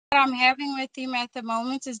I'm having with him at the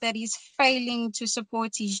moment is that he's failing to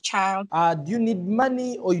support his child. Do you need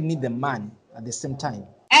money or you need the man at the same time?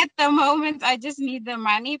 At the moment, I just need the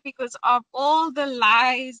money because of all the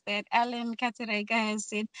lies that Allan Katerega has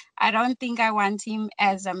said. I don't think I want him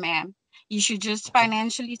as a man. He should just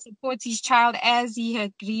financially support his child as he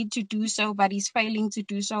agreed to do so, but he's failing to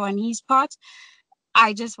do so on his part.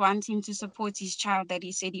 I just want him to support his child that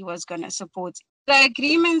he said he was going to support. The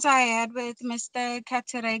agreement I had with Mr.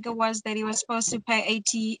 Katerega was that he was supposed to pay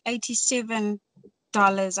 $87,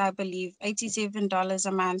 I believe, $87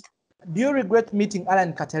 a month. Do you regret meeting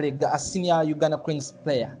Allan Katerega, a senior Uganda Queens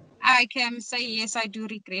player? I can say yes, I do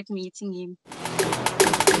regret meeting him.